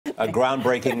A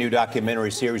groundbreaking new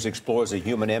documentary series explores the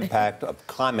human impact of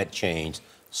climate change.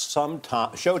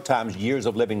 Showtime's Years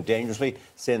of Living Dangerously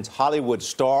sends Hollywood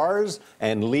stars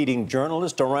and leading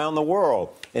journalists around the world.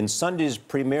 In Sunday's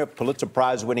premiere, Pulitzer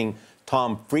Prize-winning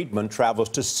Tom Friedman travels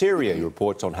to Syria. He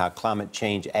reports on how climate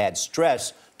change adds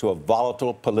stress to a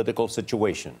volatile political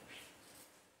situation.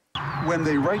 When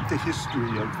they write the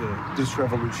history of this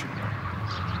revolution,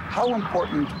 how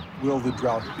important will the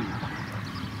drought be?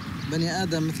 بني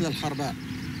آدم مثل الحرباء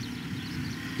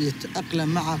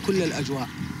يتأقلم مع كل الأجواء.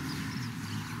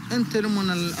 أنت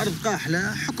لما الأرض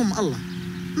قاحلة حكم الله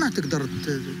ما تقدر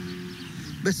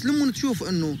بس لما تشوف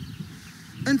إنه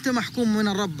أنت محكوم من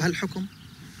الرب هالحكم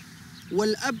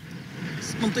والأب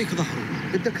منطيك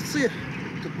ظهره بدك تصيح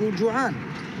تقول جوعان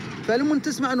فلما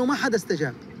تسمع إنه ما حدا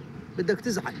استجاب بدك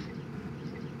تزعل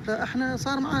فإحنا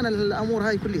صار معانا الأمور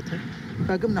هاي كليتها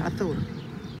فقمنا على الثورة.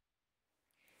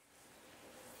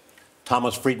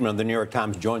 Thomas Friedman of the New York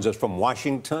Times joins us from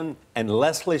Washington, and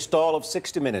Lesley Stahl of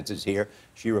 60 Minutes is here.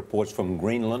 She reports from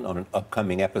Greenland on an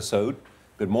upcoming episode.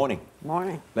 Good morning.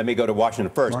 Morning. Let me go to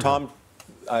Washington first. Morning.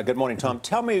 Tom, good morning, Tom.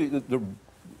 Tell me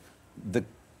the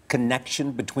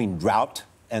connection between drought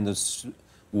and this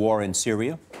war in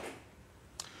Syria.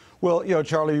 Well, you know,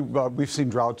 Charlie, we've seen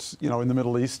droughts, you know, in the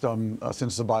Middle East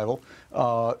since the Bible.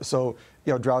 So,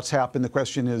 you know, droughts happen. The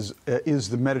question is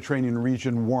the Mediterranean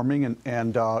region warming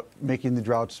and making the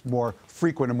droughts more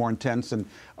frequent and more intense? And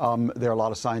there are a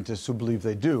lot of scientists who believe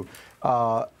they do.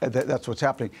 That's what's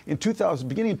happening.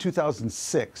 Beginning in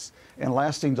 2006 and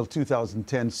lasting till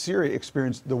 2010, Syria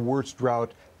experienced the worst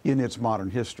drought in its modern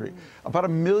history. About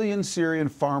 1 million Syrian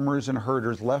farmers and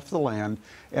herders left the land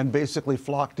and basically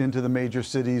flocked into the major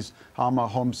cities, Hama,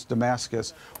 Homs,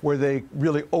 Damascus, where they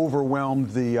really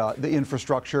overwhelmed the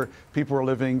infrastructure. People were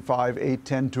living 5, 8,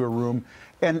 10 to a room.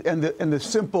 And the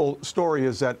simple story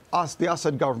is that the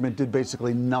Assad government did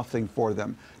basically nothing for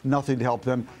them, nothing to help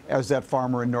them, as that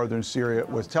farmer in northern Syria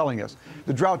was telling us.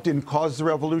 The drought didn't cause the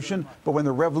revolution, but when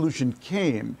the revolution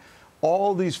came,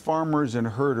 all these farmers and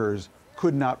herders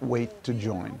could not wait to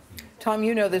join. Tom,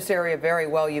 you know this area very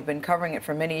well. You've been covering it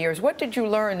for many years. What did you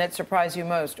learn that surprised you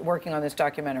most working on this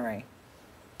documentary?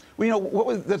 Well, you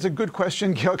know, that's a good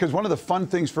question, Gail, because one of the fun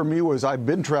things for me was I've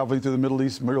been traveling through the Middle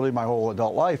East really my whole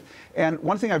adult life. And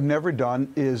one thing I've never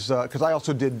done is, because I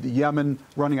also did Yemen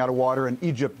running out of water and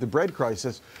Egypt, the bread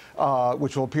crisis,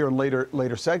 which will appear in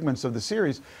later segments of the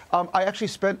series. I actually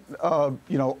spent,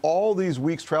 you know, all these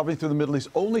weeks traveling through the Middle East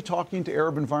only talking to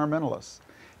Arab environmentalists.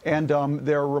 And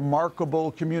they're a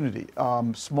remarkable community,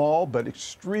 small but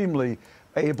extremely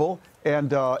able.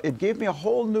 And it gave me a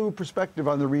whole new perspective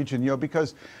on the region, you know,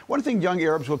 because one thing young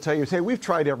Arabs will tell you is, hey, we've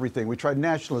tried everything. We tried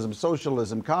nationalism,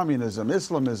 socialism, communism,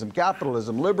 Islamism,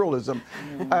 capitalism, liberalism,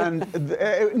 and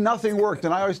nothing worked.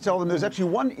 And I always tell them there's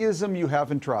actually one ism you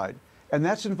haven't tried, and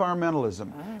that's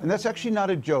environmentalism. And that's actually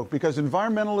not a joke, because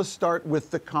environmentalists start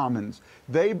with the commons.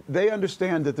 They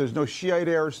understand that there's no Shiite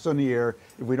air or Sunni air.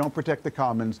 If we don't protect the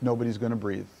commons, nobody's going to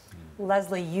breathe.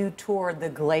 Lesley, you toured the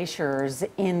glaciers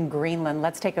in Greenland.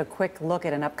 Let's take a quick look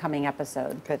at an upcoming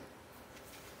episode. Good.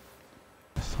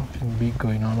 Something big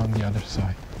going on the other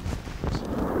side.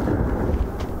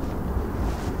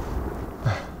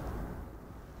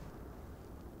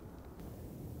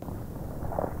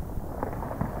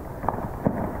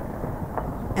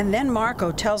 And then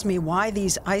Marco tells me why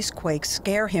these ice quakes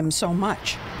scare him so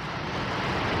much.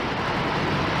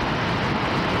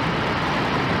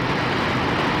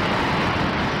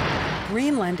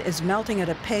 Greenland is melting at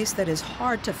a pace that is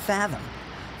hard to fathom,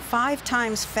 5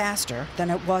 times faster than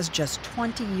it was just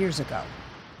 20 years ago.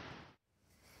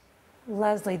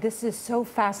 Lesley, this is so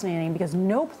fascinating because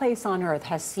no place on Earth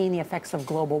has seen the effects of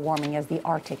global warming as the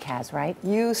Arctic has, right?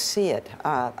 You see it.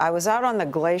 I was out on the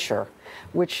glacier,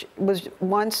 which was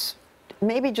once,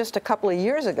 maybe just a couple of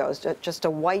years ago, just a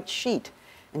white sheet.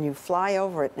 And you fly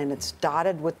over it, and it's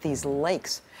dotted with these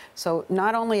lakes. So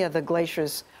not only are the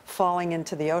glaciers falling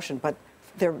into the ocean, but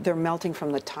they're melting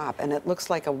from the top, and it looks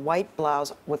like a white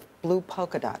blouse with blue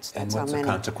polka dots. That's and what's the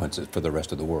consequences for the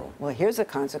rest of the world? Well, here's the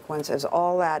consequence. As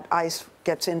all that ice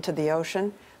gets into the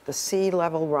ocean, the sea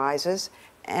level rises,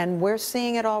 and we're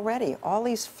seeing it already. All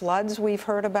these floods we've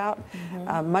heard about,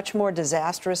 much more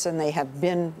disastrous than they have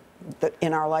been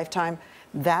in our lifetime.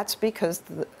 That's because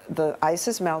the ice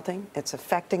is melting. It's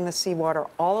affecting the seawater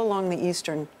all along the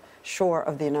eastern shore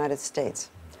of the United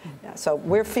States. Yeah, so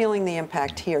we're feeling the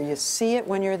impact here. You see it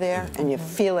when you're there, and you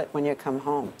feel it when you come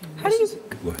home. How do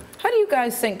you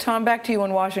guys think, Tom, back to you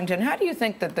in Washington, how do you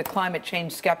think that the climate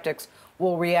change skeptics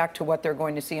will react to what they're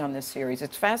going to see on this series?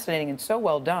 It's fascinating and so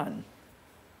well done.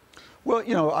 Well,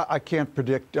 you know, I can't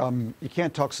predict. You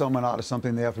can't talk someone out of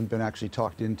something they haven't been actually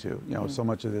talked into. You know, so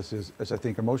much of this is, I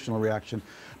think, emotional reaction.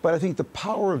 But I think the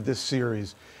power of this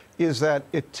series is that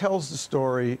it tells the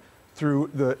story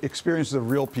through the experiences of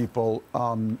real people,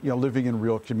 you know, living in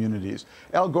real communities.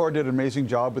 Al Gore did an amazing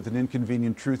job with An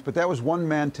Inconvenient Truth, but that was one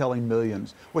man telling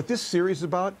millions. What this series is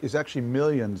about is actually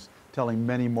millions telling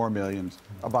many more millions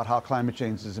about how climate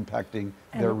change is impacting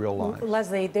their real lives.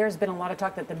 Lesley, there's been a lot of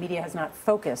talk that the media has not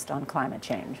focused on climate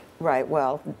change. Right,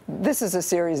 well, this is a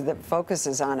series that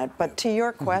focuses on it. But to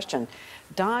your question,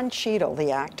 Don Cheadle,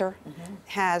 the actor,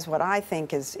 has what I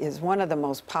think is one of the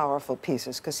most powerful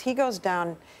pieces, because he goes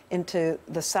down into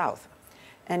the South.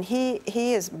 And he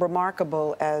is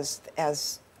remarkable as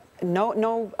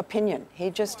no opinion.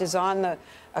 He just is on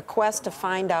a quest to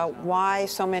find out why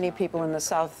so many people in the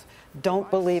South don't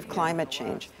believe climate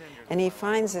change. And he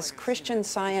finds this Christian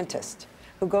scientist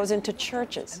who goes into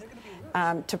churches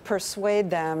to persuade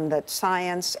them that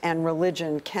science and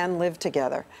religion can live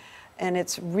together. And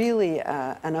it's really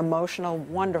an emotional,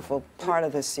 wonderful part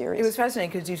of this series. It was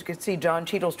fascinating because you could see Don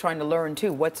Cheadle's trying to learn,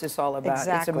 too. What's this all about?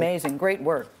 Exactly. It's amazing. Great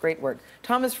work. Great work.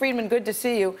 Thomas Friedman, good to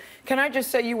see you. Can I just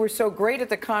say you were so great at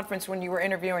the conference when you were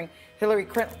interviewing Hillary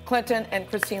Clinton and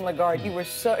Christine Lagarde. It was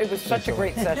such a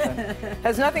great session.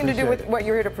 Has nothing to do with what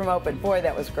you're here to promote, but boy,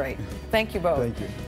 that was great. Thank you both. Thank you.